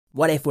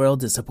What If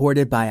World is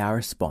supported by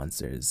our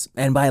sponsors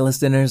and by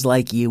listeners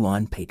like you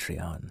on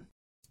Patreon.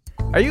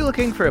 Are you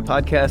looking for a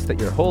podcast that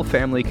your whole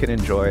family can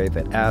enjoy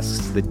that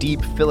asks the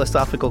deep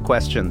philosophical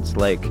questions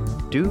like,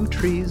 do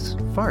trees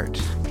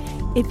fart?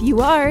 If you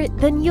are,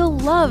 then you'll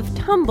love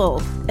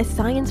Tumble, a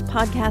science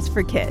podcast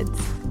for kids.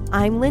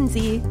 I'm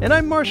Lindsay. And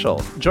I'm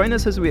Marshall. Join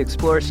us as we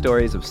explore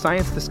stories of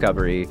science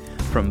discovery,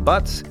 from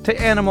butts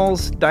to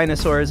animals,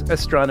 dinosaurs,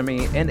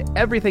 astronomy, and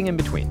everything in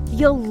between.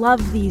 You'll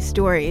love these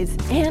stories,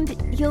 and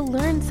you'll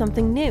learn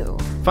something new.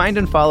 Find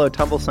and follow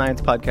Tumble Science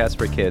Podcast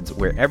for Kids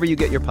wherever you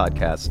get your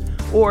podcasts,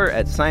 or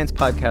at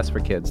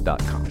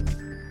sciencepodcastforkids.com.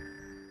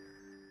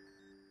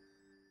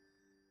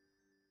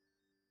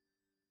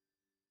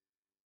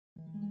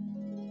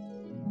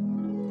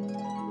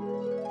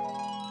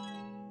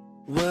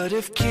 What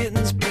if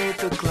kittens played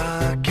the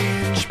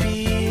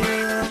glockenspiel?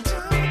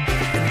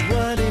 And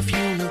what if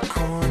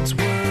unicorns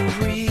were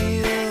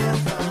real?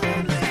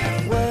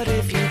 What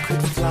if you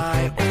could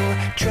fly or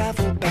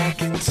travel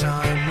back in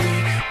time?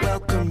 We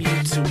welcome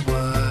you to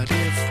What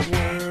If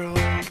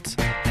World.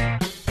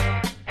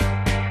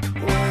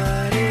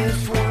 What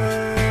If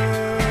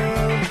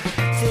World?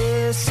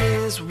 This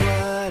is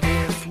What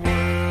If World.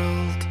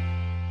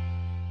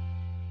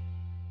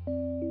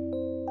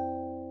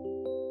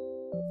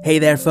 Hey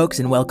there, folks,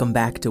 and welcome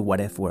back to What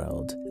If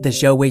World, the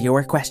show where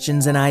your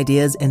questions and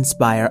ideas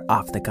inspire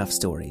off-the-cuff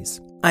stories.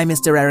 I'm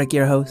Mr. Eric,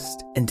 your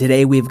host, and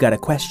today we've got a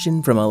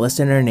question from a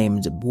listener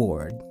named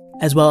Ward,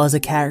 as well as a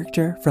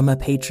character from a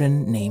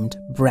patron named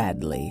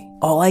Bradley.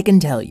 All I can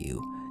tell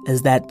you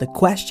is that the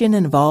question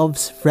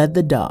involves Fred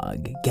the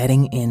dog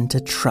getting into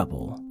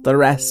trouble. The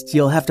rest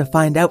you'll have to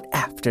find out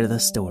after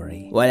the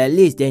story. Well, at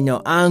least they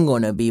know I'm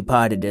gonna be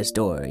part of the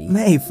story.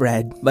 Hey,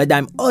 Fred. But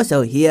I'm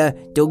also here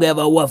to give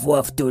a woof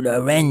woof to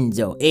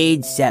Lorenzo,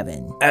 age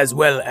 7. As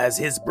well as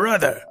his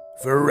brother,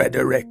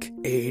 Frederick,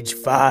 age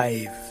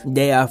 5.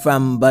 They are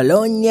from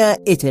Bologna,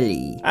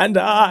 Italy. And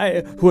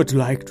I would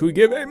like to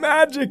give a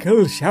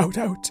magical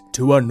shout-out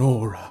to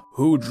Honora,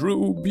 who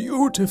drew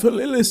beautiful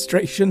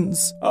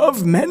illustrations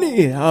of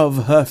many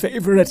of her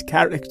favorite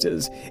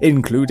characters,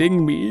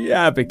 including me,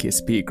 Abacus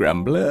P.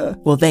 Grumbler.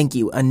 Well, thank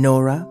you,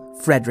 Honora,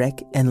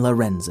 Frederick, and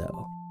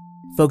Lorenzo.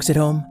 Folks at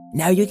home,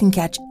 now you can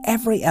catch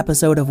every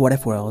episode of What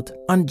If World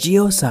on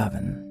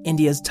JioSaavn,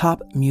 India's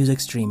top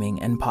music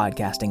streaming and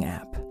podcasting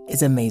app.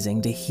 It's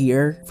amazing to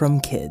hear from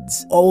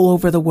kids all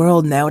over the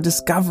world now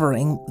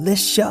discovering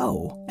this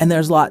show. And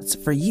there's lots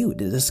for you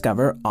to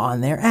discover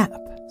on their app.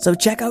 So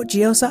check out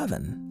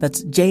JioSaavn.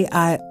 That's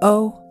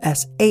JIOSAAVN.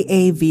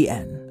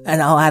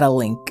 And I'll add a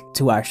link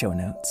to our show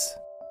notes.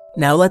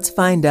 Now let's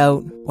find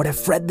out what if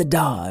Fred the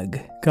dog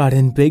got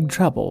in big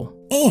trouble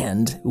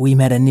and we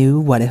met a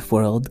new What If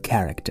World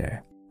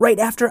character right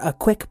after a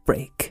quick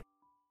break.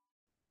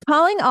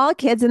 Calling all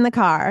kids in the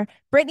car.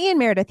 Brittany and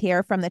Meredith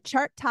here from the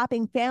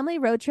chart-topping Family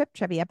Road Trip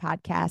Trivia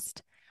Podcast.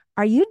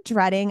 Are you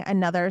dreading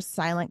another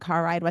silent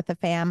car ride with the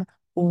fam?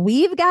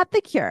 We've got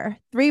the cure.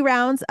 3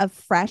 rounds of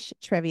fresh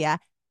trivia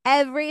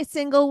every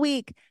single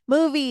week.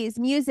 Movies,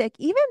 music,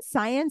 even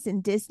science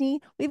and Disney.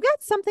 We've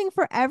got something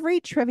for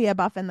every trivia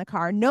buff in the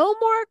car. No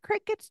more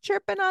crickets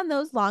chirping on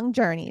those long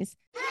journeys.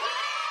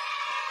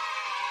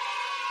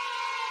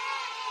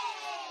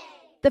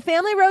 The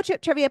Family Road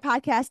Trip Trivia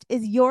Podcast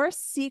is your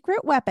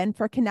secret weapon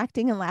for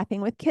connecting and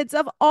laughing with kids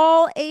of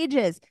all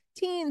ages.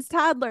 Teens,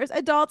 toddlers,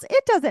 adults,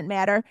 it doesn't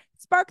matter.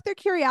 Spark their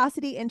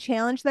curiosity and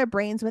challenge their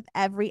brains with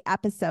every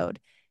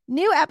episode.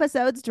 New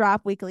episodes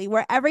drop weekly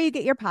wherever you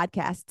get your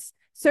podcasts.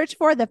 Search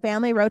for the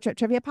Family Road Trip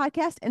Trivia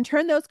Podcast and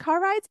turn those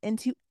car rides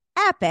into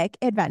epic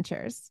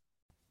adventures.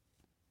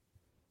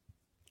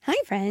 Hi,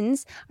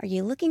 friends. Are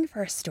you looking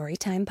for a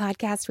storytime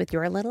podcast with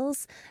your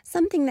littles?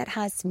 Something that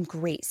has some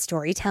great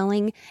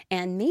storytelling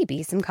and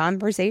maybe some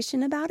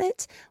conversation about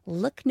it?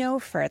 Look no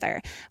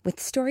further. With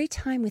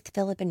Storytime with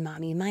Philip and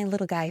Mommy, my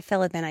little guy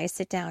Philip and I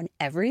sit down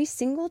every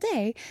single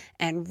day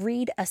and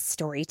read a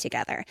story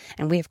together.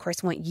 And we, of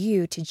course, want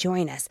you to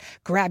join us.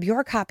 Grab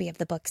your copy of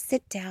the book,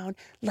 sit down,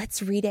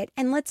 let's read it,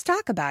 and let's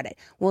talk about it.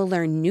 We'll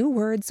learn new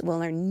words, we'll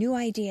learn new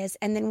ideas,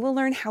 and then we'll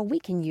learn how we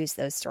can use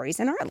those stories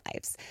in our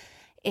lives.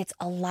 It's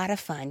a lot of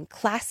fun.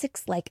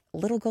 Classics like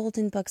Little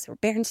Golden Books or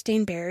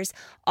Berenstain Bears,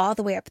 all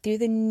the way up through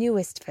the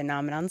newest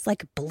phenomenons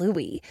like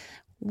Bluey.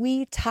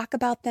 We talk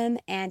about them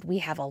and we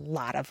have a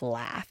lot of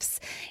laughs.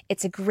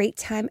 It's a great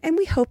time and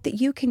we hope that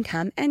you can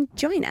come and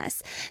join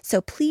us. So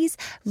please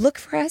look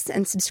for us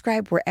and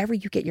subscribe wherever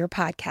you get your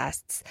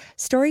podcasts.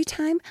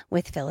 Storytime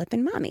with Philip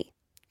and Mommy.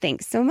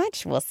 Thanks so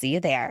much. We'll see you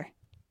there.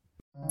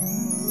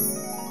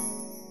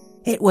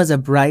 It was a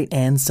bright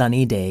and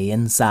sunny day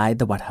inside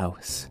the What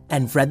House,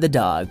 and Fred the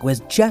dog was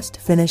just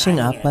finishing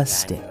up a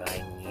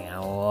stick.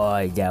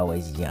 Oh, that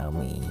was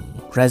yummy.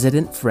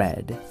 President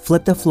Fred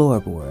flipped a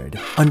floorboard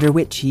under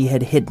which he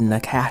had hidden a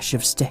cache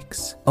of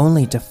sticks,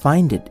 only to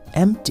find it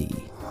empty.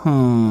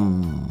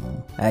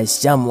 Has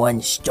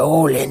someone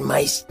stolen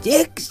my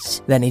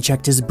sticks? Then he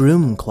checked his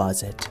broom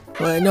closet.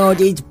 Well, no,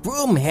 these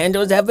broom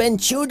handles have been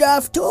chewed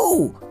off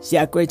too.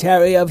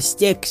 Secretary of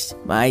Sticks,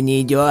 I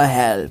need your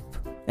help.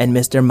 and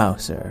Mr.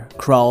 Mouser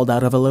crawled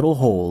out of a little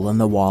hole in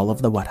the wall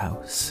of the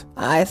wethouse.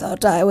 I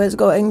thought I was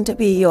going to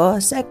be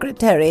your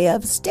Secretary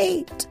of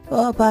State,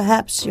 or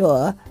perhaps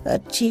your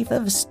Chief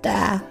of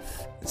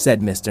Staff,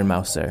 said Mr.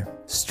 Mouser,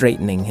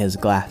 straightening his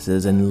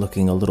glasses and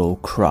looking a little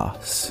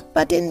cross.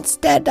 But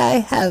instead I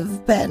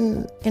have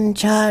been in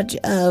charge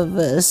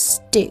of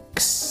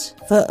sticks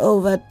for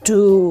over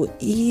 2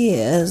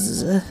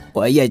 years.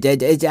 Well, yeah,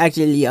 it's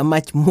actually a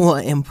much more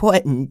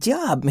important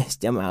job,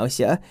 Mr.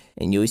 Mouser.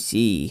 And you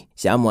see,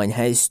 someone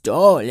has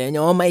stolen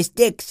all my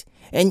sticks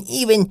and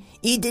even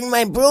eaten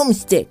my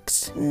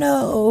broomsticks.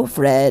 No,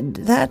 Fred,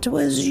 that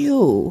was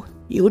you.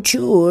 You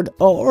chewed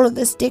all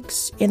the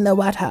sticks in the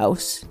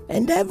wethouse,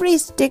 and every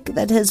stick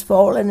that has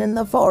fallen in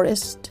the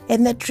forest,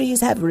 and the trees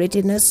have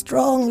written a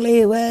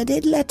strongly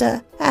worded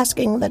letter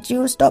asking that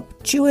you stop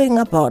chewing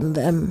upon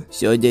them.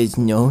 So there's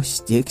no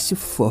sticks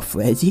for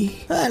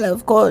Freddy? Well,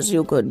 of course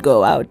you could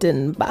go out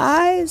and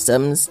buy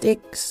some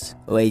sticks.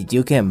 Wait,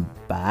 you can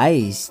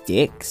buy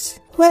sticks?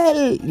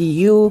 Well,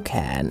 you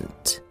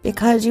can't,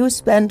 because you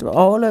spent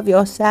all of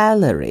your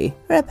salary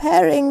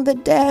repairing the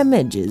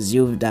damages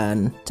you've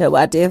done to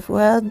What If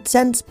World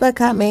since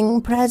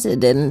becoming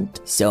president.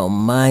 So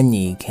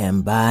money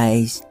can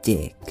buy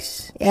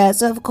sticks?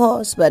 Yes, of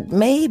course, but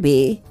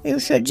maybe you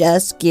should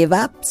just give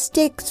up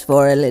sticks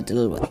for a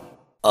little while.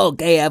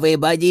 Okay,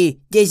 everybody,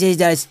 this is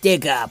the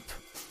stick up.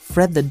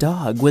 Fred the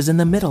dog was in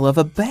the middle of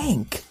a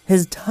bank,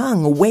 his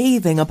tongue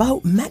waving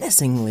about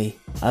menacingly.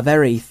 A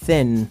very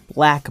thin,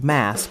 black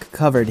mask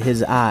covered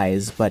his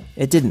eyes, but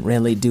it didn't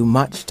really do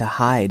much to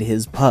hide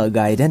his pug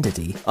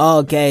identity.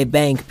 Okay,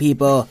 bank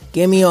people,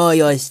 give me all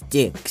your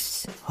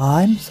sticks.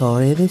 I'm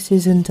sorry, this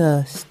isn't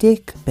a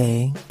stick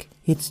bank.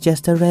 It's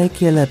just a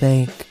regular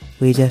bank.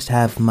 We just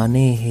have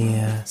money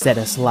here, said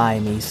a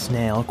slimy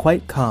snail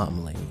quite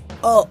calmly.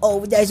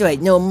 Oh, that's right,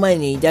 no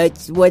money.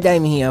 That's what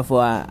I'm here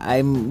for.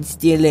 I'm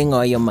stealing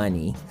all your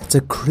money. It's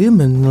a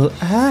criminal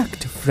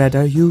act, Fred,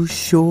 are you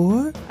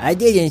sure? I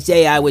didn't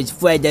say I was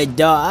Fred the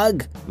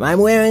dog.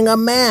 I'm wearing a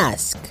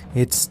mask.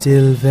 It's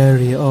still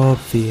very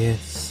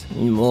obvious.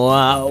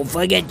 Wow,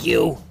 forget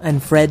you.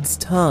 And Fred's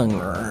tongue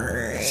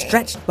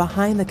stretched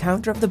behind the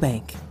counter of the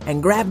bank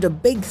and grabbed a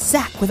big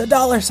sack with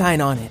a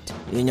 $sign on it.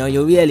 You know,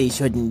 you really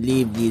shouldn't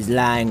leave these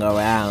lying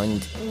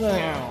around.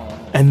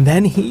 And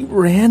then he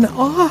ran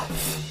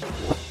off.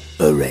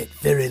 All right,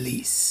 fair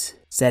release,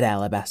 said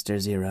Alabaster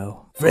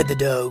Zero. Fred the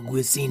dog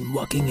was seen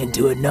walking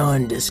into a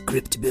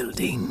nondescript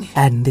building.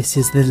 And this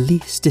is the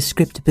least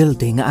descript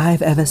building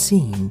I've ever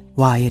seen.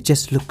 Why, it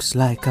just looks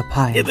like a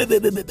pile.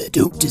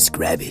 Don't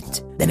describe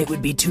it. Then it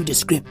would be too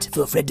descript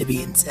for Fred to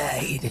be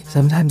inside.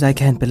 Sometimes I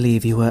can't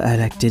believe you were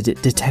elected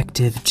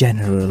Detective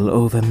General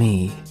over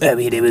me. I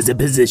mean, it was a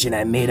position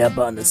I made up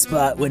on the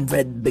spot when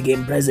Fred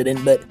became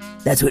president, but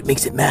that's what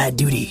makes it my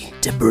duty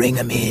to bring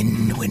him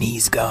in when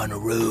he's gone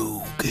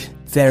rogue.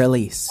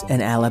 Fairelise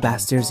and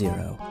Alabaster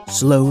Zero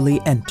slowly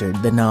entered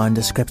the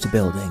nondescript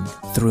building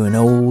through an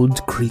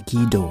old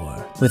creaky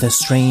door with a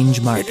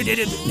strange marking.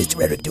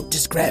 Mr. Eric, don't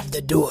describe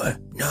the door.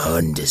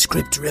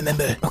 Nondescript,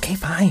 remember? Okay,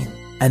 fine.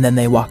 And then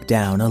they walked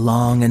down a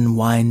long and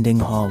winding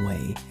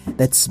hallway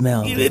that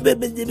smelled... and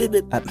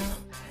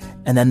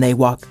then they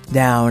walked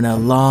down a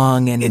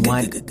long and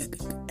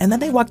And then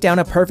they walked down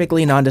a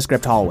perfectly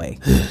nondescript hallway.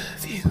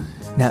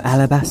 Now,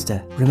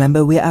 Alabaster,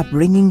 remember we are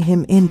bringing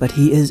him in, but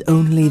he is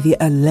only the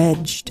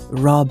alleged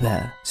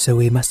robber, so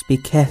we must be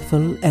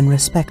careful and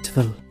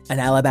respectful.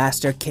 And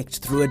Alabaster kicked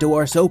through a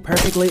door so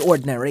perfectly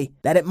ordinary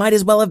that it might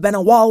as well have been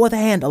a wall with a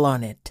handle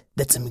on it.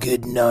 That's some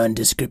good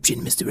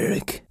non-description, Mr.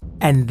 Eric.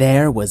 And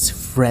there was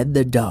Fred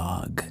the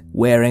dog,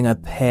 wearing a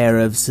pair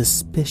of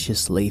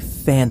suspiciously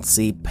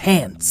fancy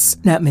pants.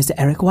 Now, Mr.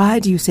 Eric, why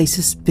do you say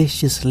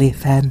suspiciously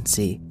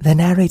fancy? The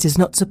narrator's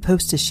not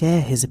supposed to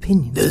share his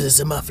opinion. Those are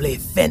some awfully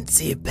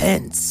fancy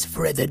pants,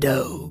 Fred the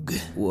dog.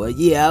 Well,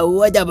 yeah,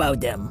 what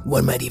about them?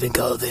 One might even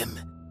call them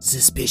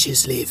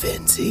suspiciously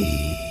fancy.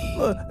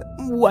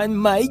 One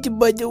might,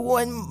 but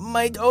one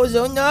might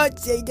also not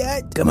say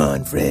that. Come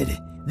on, Fred.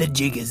 The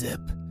jig is up.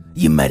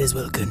 You might as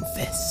well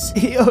confess.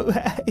 You're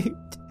right.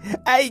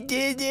 I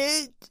did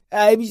it.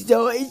 I'm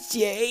so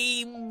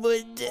ashamed.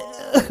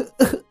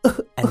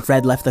 And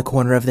Fred left the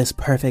corner of this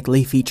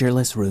perfectly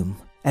featureless room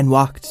and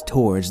walked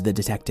towards the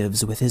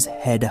detectives with his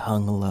head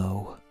hung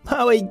low.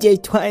 I was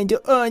just trying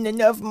to earn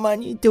enough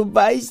money to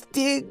buy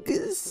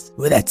sticks.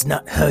 Well, that's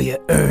not how you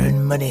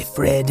earn money,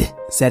 Fred,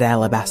 said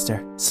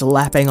Alabaster,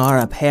 slapping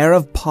on a pair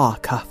of paw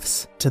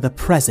cuffs to the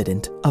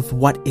president of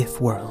What If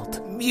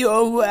World.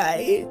 You're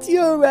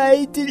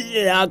right.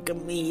 Lock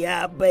me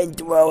up and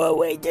throw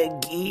away the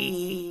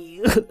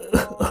key.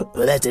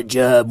 Well, that's a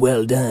job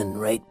well done,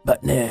 right,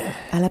 partner?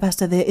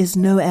 Alabaster, there is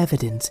no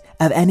evidence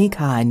of any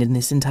kind in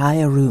this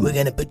entire room. We're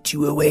gonna put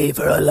you away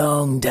for a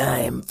long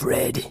time,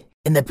 Fred.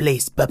 In the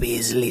place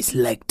puppies least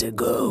like to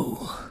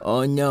go.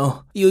 Oh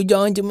no, you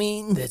don't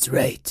mean? That's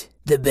right,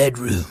 the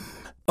bedroom.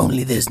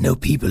 Only there's no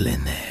people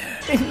in there.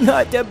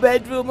 Not the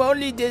bedroom,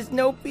 only there's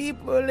no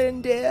people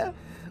in there.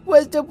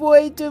 What's the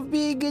point of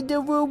being in the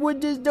room when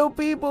there's no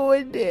people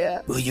in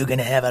there? Well, you're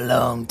gonna have a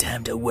long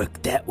time to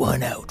work that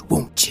one out,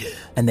 won't you?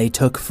 And they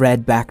took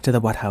Fred back to the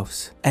White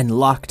House and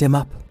locked him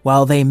up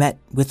while they met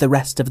with the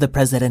rest of the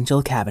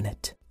presidential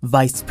cabinet.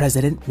 Vice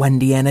President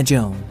Wendy Anna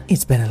Jones.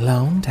 It's been a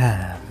long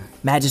time.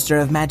 Magister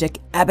of Magic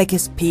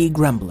Abacus P.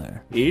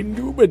 Grumbler.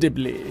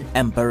 Indubitably.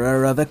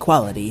 Emperor of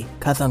Equality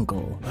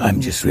Cthulhu. I'm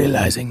just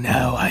realizing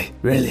now I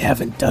really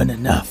haven't done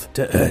enough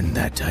to earn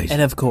that title.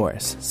 And of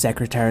course,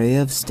 Secretary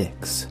of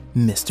Styx,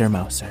 Mr.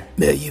 Mouser.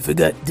 You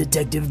forgot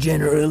Detective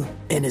General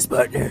and his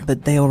partner.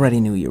 But they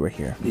already knew you were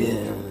here.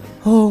 Yeah.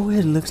 Oh,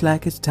 it looks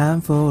like it's time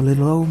for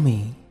little old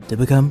me to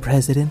become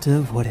president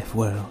of What If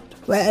World.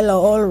 Well,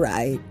 all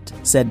right,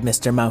 said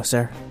Mr.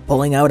 Mouser,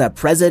 pulling out a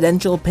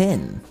presidential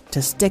pin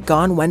to stick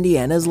on Wendy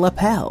Anna's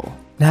lapel.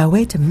 Now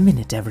wait a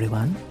minute,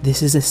 everyone.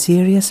 This is a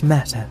serious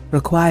matter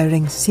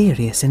requiring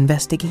serious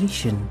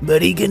investigation.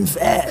 But he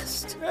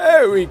confessed.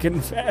 Oh, he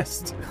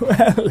confessed.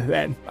 Well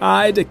then,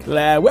 I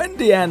declare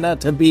Wendy Anna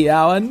to be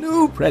our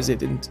new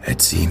president.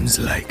 It seems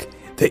like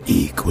the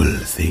equal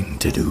thing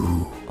to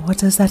do. What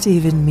does that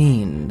even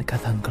mean,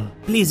 Cthulhu?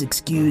 Please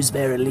excuse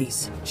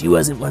Verilice. She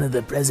wasn't one of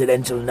the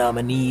presidential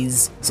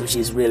nominees, so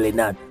she's really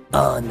not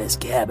on this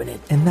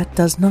cabinet. And that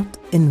does not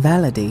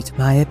invalidate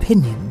my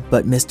opinion.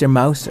 But Mr.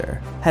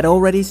 Mouser had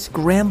already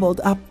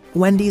scrambled up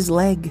Wendy's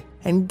leg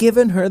and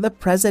given her the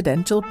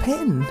presidential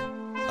pin.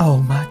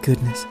 Oh my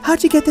goodness.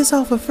 How'd you get this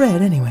off of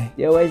Fred anyway?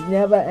 there was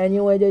never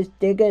anyone to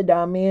stick it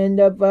on me in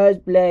the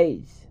first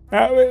place.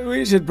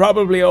 We should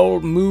probably all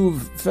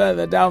move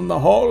further down the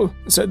hall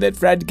so that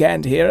Fred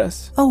can't hear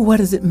us. Oh, what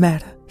does it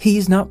matter?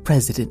 He's not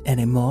president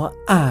anymore.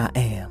 I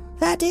am.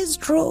 That is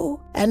true,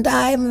 and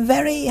I'm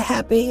very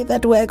happy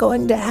that we're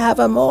going to have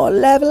a more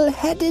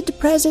level-headed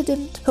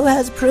president who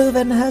has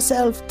proven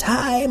herself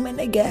time and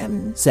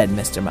again, said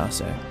Mr.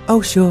 Mouser.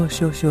 Oh, sure.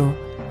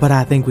 But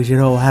I think we should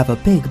all have a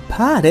big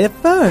party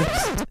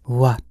first.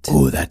 What?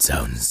 Oh, that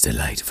sounds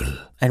delightful.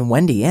 And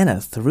Wendy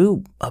Anna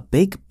threw a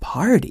big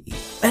party.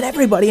 And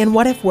everybody in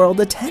What If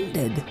World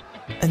attended.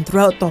 And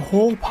throughout the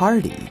whole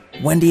party,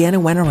 Wendy Anna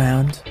went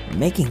around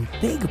making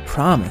big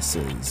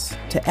promises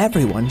to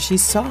everyone she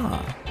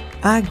saw.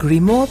 I agree,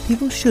 more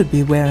people should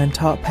be wearing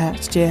top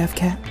hats,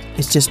 JFK.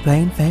 It's just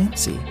plain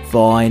fancy.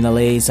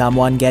 Finally,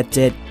 someone gets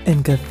it.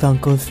 And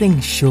Cthulhu,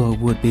 things sure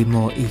would be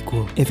more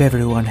equal if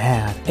everyone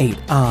had 8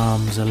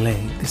 arms or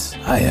legs.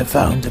 I have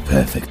found a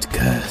perfect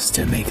curse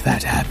to make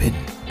that happen.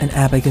 And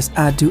Abacus,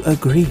 I do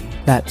agree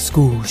that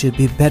school should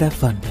be better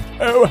funded.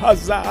 Oh,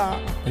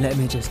 huzzah! Let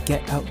me just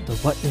get out the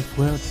What If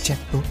World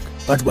checkbook.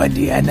 But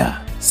Wendy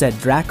Anna, said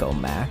Draco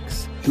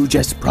Max, you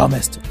just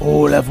promised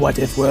all of What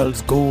If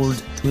World's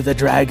gold to the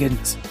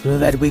dragons so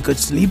that we could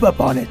sleep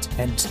upon it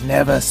and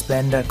never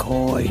spend a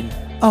coin.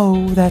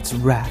 Oh, that's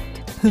right.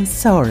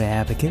 Sorry,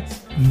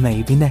 Abacus.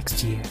 Maybe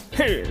next year.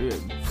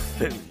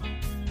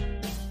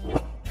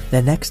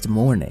 The next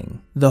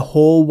morning, the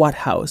whole What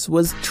House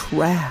was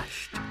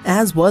trashed,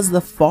 as was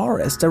the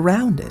forest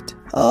around it.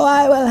 Oh,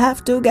 I will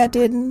have to get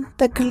in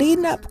the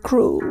cleanup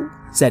crew,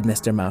 said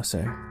Mr.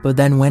 Mouser. But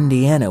then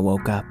Wendy Anna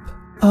woke up.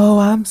 Oh,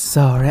 I'm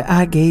sorry.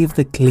 I gave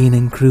the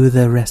cleaning crew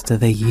the rest of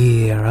the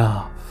year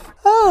off.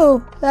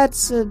 Oh,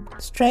 that's a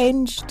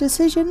strange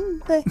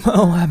decision.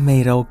 Oh, I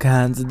made all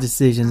kinds of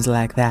decisions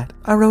like that.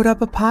 I wrote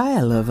up a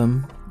pile of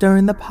them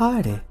during the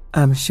party.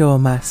 I'm sure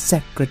my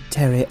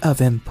secretary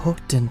of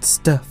important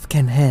stuff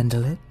can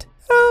handle it.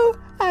 Oh,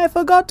 I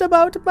forgot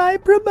about my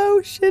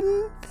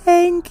promotion.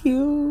 Thank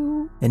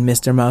you. And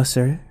Mr.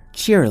 Mouser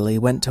cheerily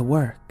went to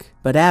work.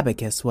 But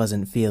Abacus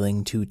wasn't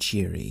feeling too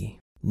cheery.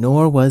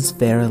 Nor was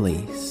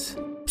Verilice.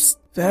 Psst,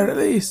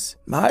 Verilice,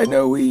 I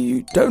know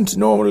we don't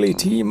normally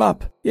team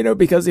up,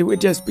 because it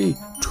would just be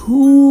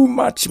too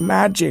much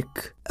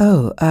magic.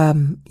 Oh,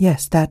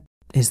 yes, that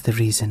is the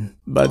reason.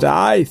 But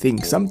I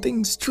think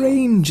something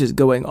strange is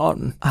going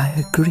on. I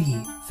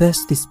agree.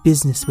 First this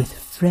business with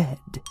Fred.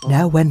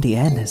 Now Wendy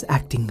Anna's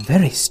acting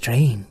very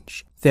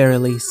strange.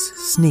 Verilice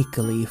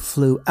sneakily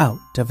flew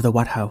out of the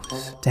What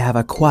House to have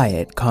a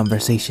quiet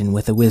conversation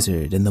with a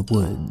wizard in the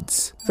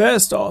woods.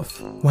 First off,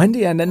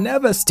 Wendy Anna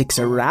never sticks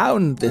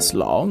around this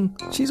long.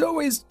 She's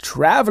always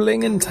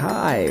traveling in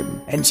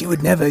time. And she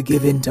would never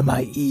give in to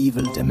my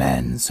evil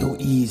demands so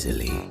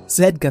easily,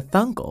 said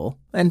Cthulhu,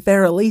 and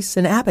Verilice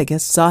and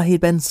Abacus saw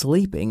he'd been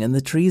sleeping in the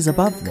trees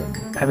above them.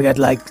 I've got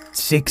like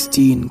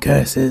 16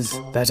 curses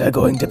that are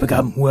going to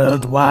become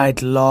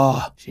worldwide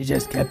law. She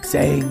just kept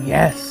saying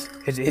yes.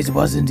 It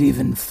wasn't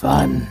even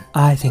fun.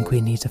 I think we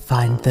need to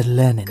find the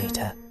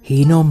Learninator.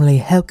 He normally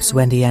helps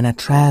Wendy Anna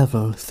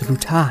travel through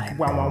time.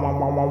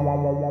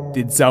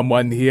 Did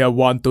someone here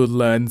want to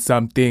learn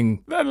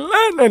something? The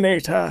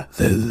Learninator!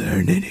 The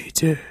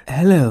Learninator.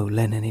 Hello,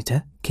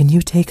 Learninator. Can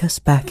you take us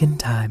back in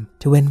time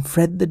to when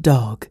Fred the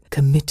dog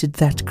committed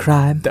that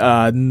crime?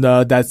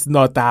 No, that's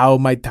not how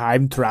my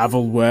time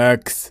travel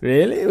works.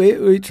 Really?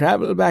 We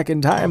travel back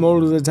in time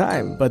all the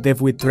time. But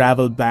if we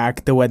travel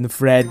back to when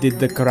Fred did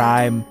the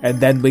crime, and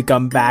then we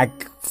come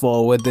back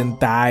forward in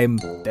time,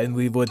 then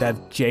we would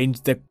have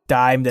changed the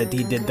time that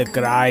he did the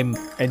crime,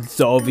 and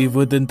so we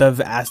wouldn't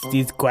have asked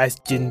these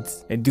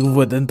questions, and you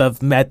wouldn't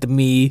have met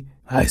me.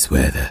 I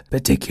swear the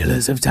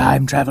particulars of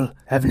time travel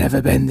have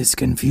never been this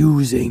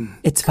confusing.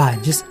 It's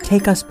fine, just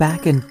take us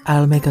back and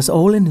I'll make us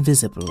all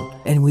invisible,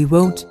 and we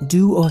won't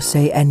do or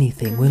say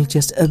anything, we'll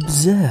just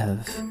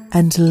observe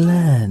and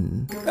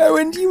learn. Oh,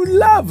 and you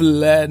love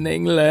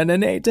learning,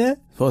 Learninator,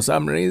 for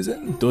some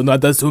reason. Do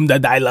not assume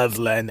that I love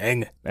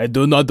learning, and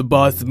do not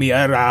boss me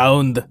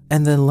around.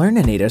 And the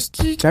Learninator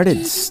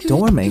started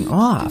storming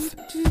off.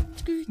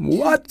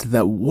 What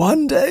the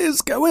wonder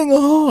is going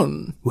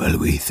on? Well,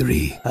 we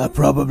three are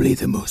probably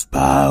the most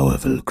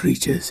powerful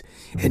creatures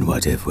in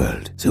What If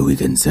World, so we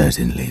can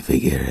certainly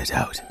figure it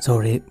out.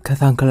 Sorry,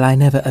 Cthulhu, I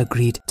never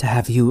agreed to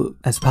have you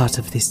as part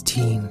of this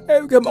team.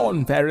 Oh, come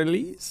on,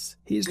 Feralise.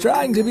 He's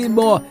trying to be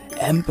more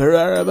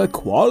Emperor of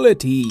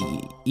Equality.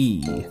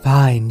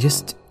 Fine,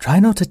 just try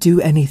not to do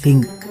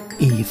anything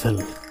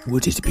evil.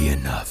 Would it be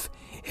enough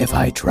if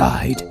I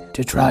tried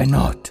to try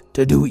not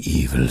to do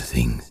evil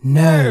things?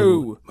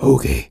 No!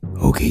 Okay,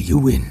 you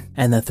win.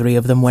 And the three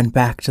of them went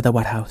back to the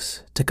White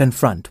House to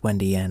confront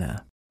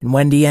Wendy-Anna. And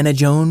Wendy-Anna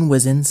Joan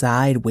was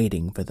inside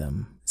waiting for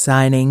them,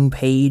 signing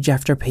page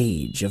after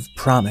page of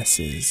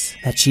promises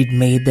that she'd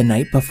made the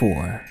night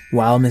before,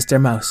 while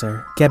Mr.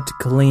 Mouser kept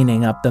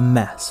cleaning up the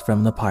mess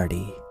from the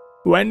party.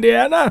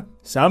 Wendy-Anna,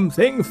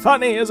 something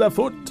funny is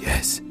afoot.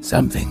 Yes,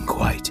 something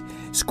quite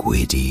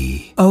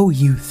squiddy. Oh,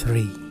 you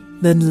three.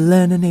 The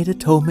Learninator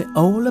told me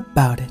all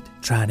about it,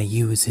 trying to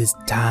use his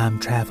time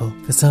travel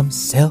for some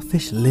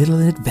selfish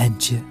little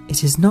adventure.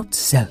 It is not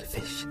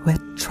selfish. We're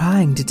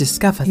trying to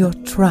discover you're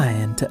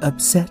trying to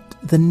upset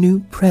the new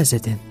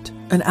president,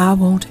 and I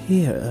won't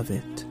hear of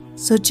it.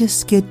 So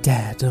just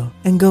skedaddle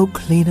and go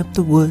clean up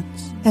the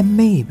woods, and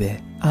maybe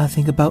I'll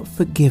think about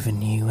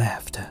forgiving you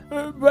after.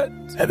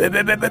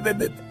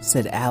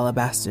 Said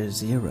Alabaster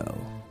Zero.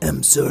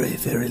 I'm sorry,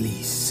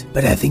 Feralise,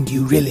 but I think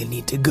you really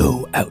need to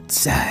go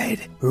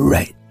outside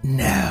right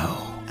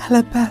now.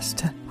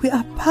 Alabaster, we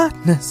are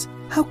partners.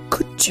 How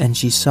could you? And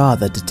she saw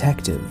the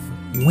detective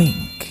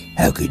wink.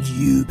 How could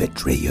you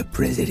betray your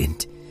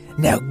president?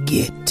 Now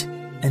get.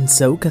 And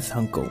so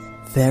Cthulhu,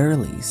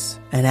 Feralise,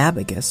 and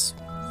Abagus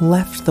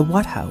left the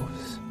What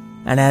House.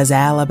 And as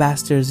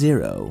Alabaster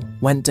Zero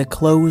went to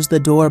close the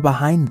door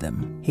behind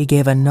them, he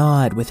gave a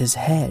nod with his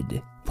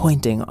head,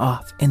 pointing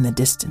off in the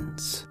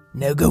distance.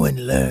 Now go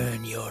and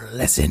learn your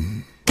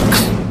lesson.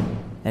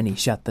 And he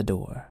shut the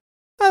door.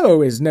 I've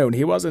always known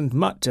he wasn't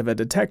much of a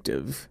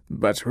detective,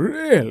 but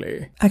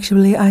really...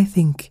 Actually, I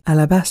think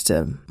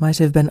Alabaster might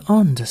have been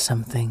onto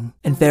something.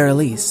 And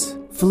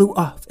Feralise flew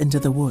off into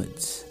the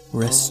woods,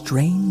 where a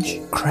strange,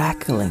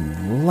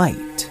 crackling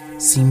light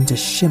seemed to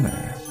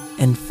shimmer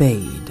and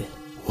fade.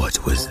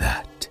 What was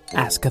that?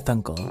 Asked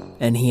Cthulhu,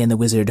 and he and the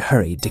wizard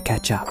hurried to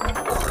catch up.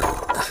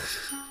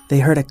 They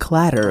heard a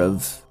clatter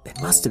of,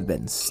 it must have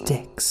been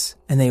sticks,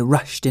 and they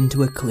rushed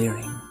into a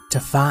clearing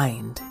to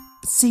find.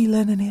 See,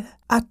 Leonida,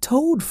 I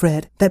told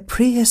Fred that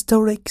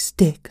prehistoric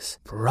sticks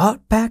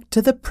brought back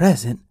to the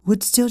present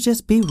would still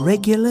just be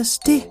regular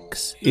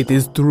sticks. It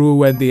is true,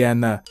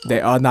 Wendy-Anna. They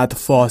are not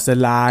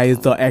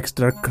fossilized or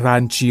extra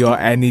crunchy or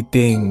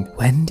anything.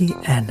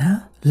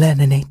 Wendy-Anna?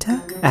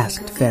 Leonida?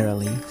 Asked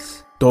Feralise.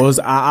 Those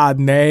are our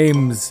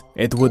names.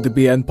 It would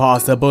be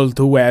impossible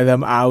to wear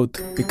them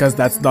out, because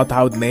that's not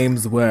how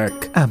names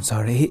work. I'm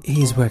sorry,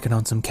 he's working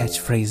on some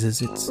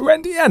catchphrases. It's...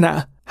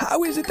 Wendy-Anna,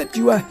 how is it that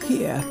you are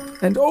here,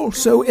 and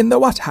also in the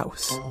What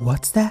House?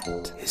 What's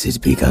that? Is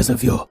it because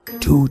of your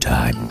two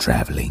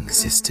time-traveling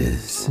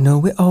sisters? No,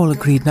 we all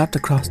agreed not to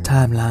cross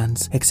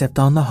timelines, except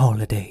on the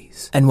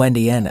holidays. And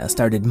Wendy-Anna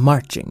started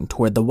marching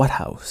toward the What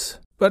House.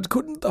 But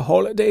couldn't the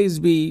holidays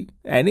be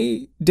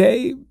any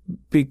day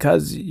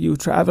because you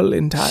travel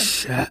in time?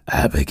 Shh,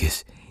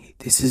 Abagus.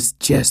 This is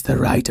just the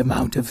right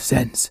amount of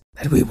sense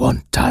that we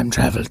want time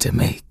travel to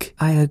make.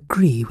 I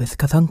agree with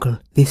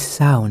Cthulhu. This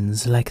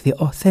sounds like the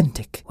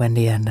authentic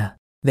Wendy-Anna.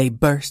 They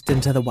burst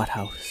into the What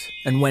House,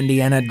 and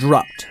Wendy-Anna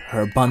dropped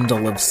her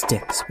bundle of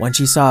sticks when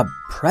she saw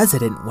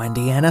President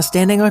Wendy-Anna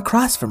standing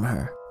across from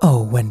her.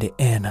 Oh,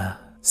 Wendy-Anna,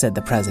 said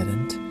the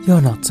president,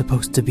 you're not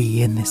supposed to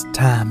be in this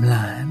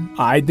timeline.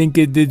 I think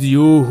it is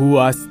you who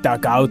are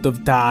stuck out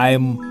of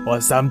time,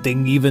 or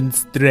something even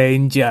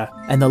stranger.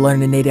 And the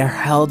Learninator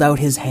held out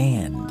his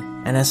hand,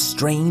 and a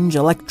strange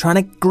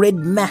electronic grid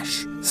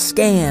mesh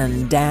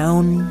scanned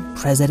down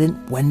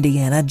President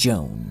Wendy-Anna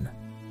Joan.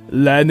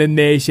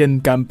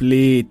 Learnination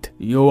complete.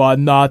 You are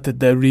not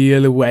the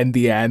real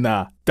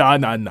Wendy-Anna.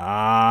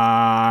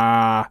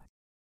 Da-na-na.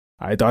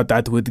 I thought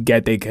that would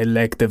get a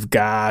collective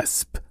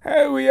gasp.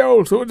 We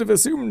all sort of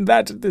assumed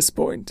that at this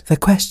point. The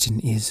question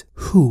is,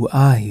 who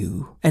are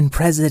you? And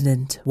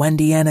President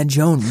Wendy-Anna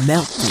Joan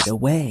melted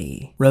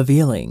away,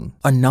 revealing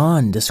a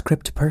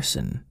nondescript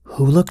person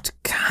who looked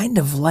kind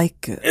of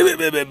like...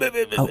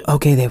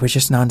 okay, they were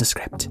just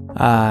nondescript.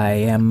 I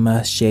am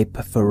a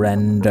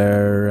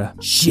Shapefriender.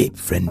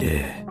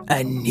 Shapefriender.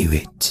 I knew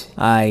it.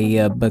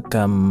 I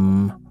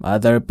become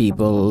other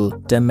people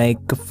to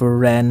make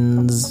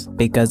friends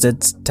because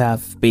it's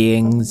tough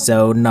being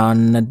so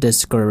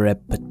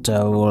nondescript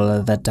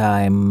all the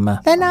time.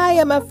 Then I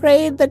am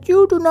afraid that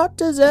you do not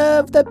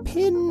deserve the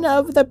pin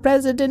of the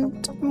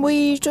president.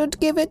 We should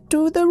give it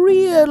to the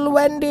real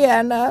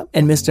Wendiana.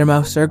 And Mr.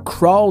 Mouser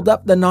crawled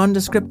up the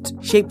nondescript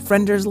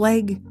Shapefriender's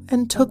leg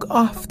and took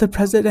off the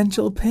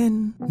presidential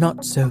pin.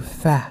 Not so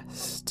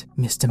fast,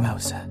 Mr.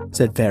 Mouser,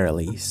 said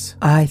Verilise.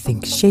 I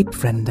think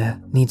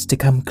Shapefriender needs to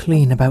come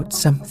clean about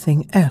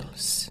something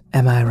else.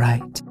 Am I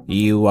right?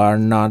 You are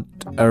not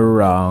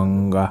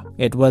wrong.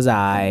 It was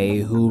I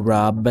who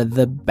robbed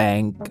the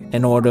bank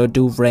in order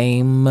to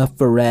frame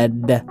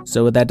Fred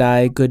so that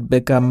I could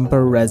become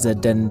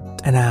president.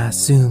 And I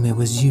assume it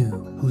was you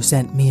who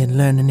sent me and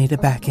Learninator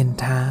back in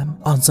time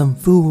on some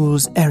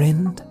fool's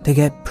errand to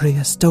get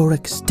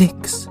prehistoric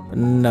sticks.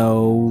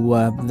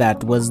 No,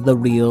 that was the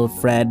real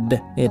Fred.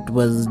 It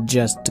was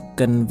just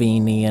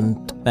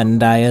convenient,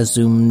 and I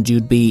assumed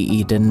you'd be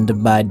eaten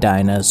by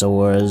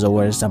dinosaurs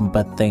or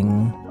something.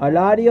 A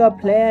lot of your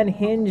plan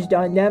hinged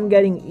on them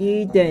getting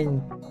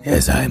eaten.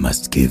 Yes, I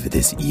must give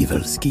this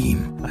evil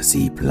scheme a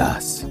C+,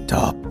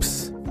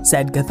 tops,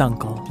 said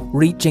Gathunkel,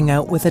 reaching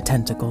out with a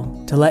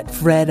tentacle to let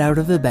Fred out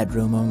of the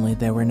bedroom, only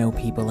there were no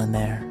people in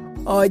there.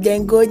 Oh,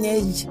 thank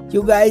goodness.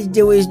 You guys,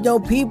 there was no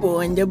people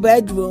in the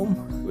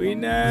bedroom. We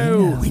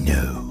know. We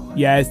know.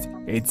 Yes,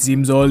 it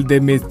seems all the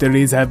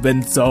mysteries have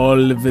been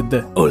solved.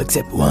 All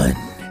except one.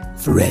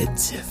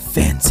 Fred's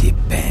fancy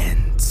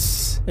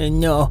pants.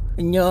 No,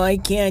 I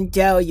can't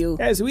tell you.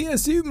 Yes, we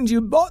assumed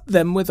you bought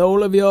them with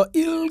all of your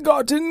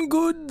ill-gotten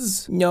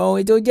goods. No,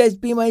 it'll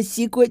just be my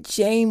secret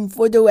shame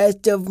for the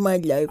rest of my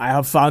life. I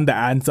have found the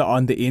answer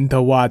on the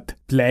interweb.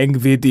 Playing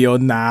video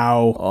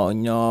now. Oh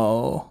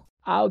no.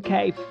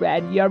 Okay,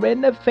 Fred, you're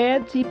in the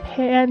fancy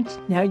pants.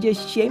 Now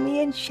just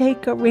shimmy and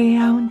shake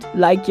around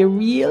like you're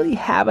really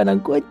having a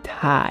good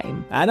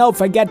time. And don't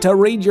forget to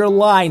read your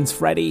lines,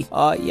 Freddy.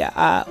 Oh,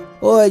 yeah.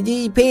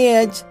 These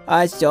pants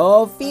are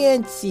so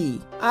fancy.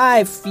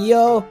 I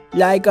feel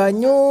like a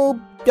new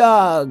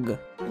dog.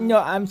 No,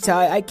 I'm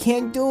sorry, I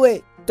can't do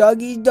it.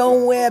 Doggies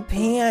don't wear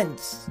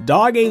pants.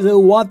 Doggies who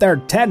want their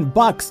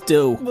 $10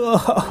 do.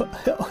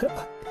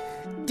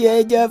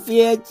 They're the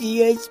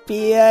fanciest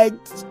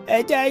pants,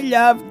 and I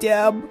love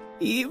them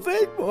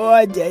even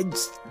more than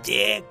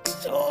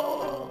sticks.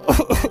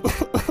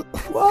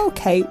 Well,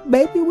 okay,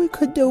 maybe we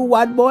could do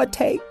one more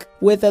take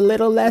with a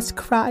little less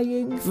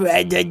crying.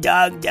 Fred the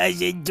dog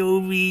doesn't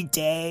do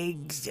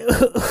retakes.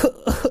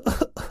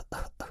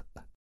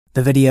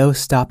 The video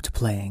stopped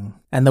playing,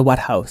 and the What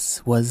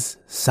House was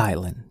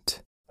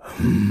silent.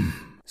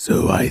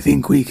 So I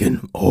think we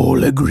can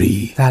all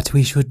agree that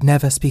we should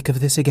never speak of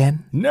this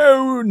again?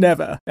 No,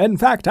 never. In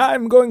fact,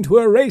 I'm going to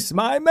erase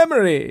my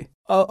memory.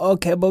 Oh,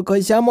 okay, but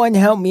could someone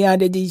help me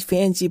out of these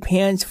fancy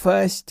pants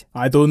first?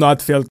 I do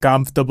not feel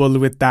comfortable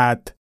with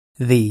that.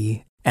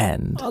 The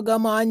end. Oh,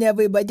 come on,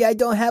 everybody. I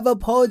don't have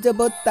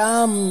opposable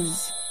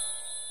thumbs.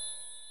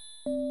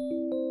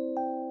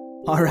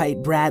 All right,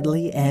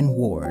 Bradley and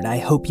Ward, I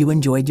hope you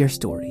enjoyed your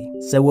story.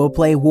 So we'll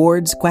play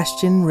Ward's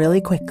question really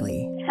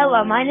quickly.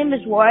 Hello, my name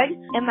is Ward,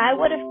 and my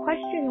what if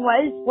question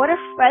was, what if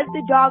Fred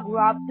the dog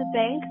robbed the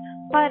bank,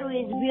 but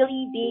was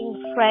really being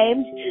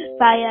framed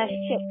by a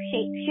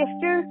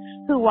shapeshifter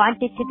who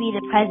wanted to be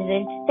the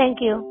president? Thank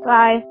you.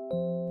 Bye.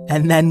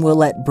 And then we'll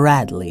let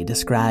Bradley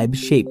describe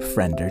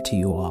Shapefriender to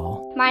you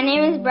all. My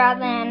name is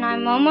Bradley, and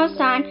I'm almost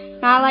 9,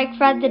 and I like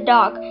Fred the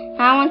dog.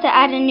 And I want to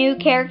add a new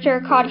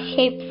character called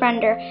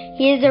Shapefriender.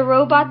 He is a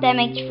robot that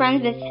makes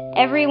friends with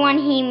everyone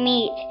he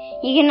meets.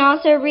 He can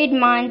also read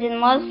minds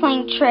and loves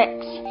playing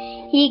tricks.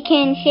 He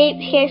can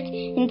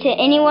shapeshift into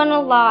anyone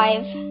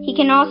alive. He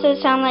can also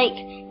sound like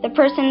the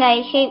person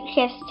that he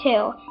shapeshifts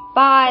to.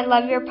 Bye,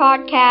 love your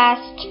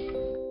podcast.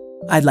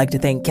 I'd like to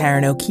thank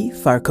Karen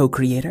O'Keefe, our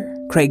co-creator,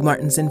 Craig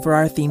Martinson for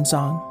our theme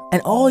song,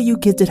 and all you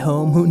kids at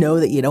home who know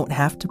that you don't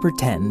have to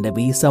pretend to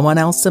be someone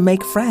else to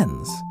make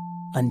friends.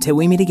 Until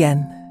we meet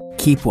again,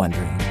 keep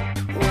wondering.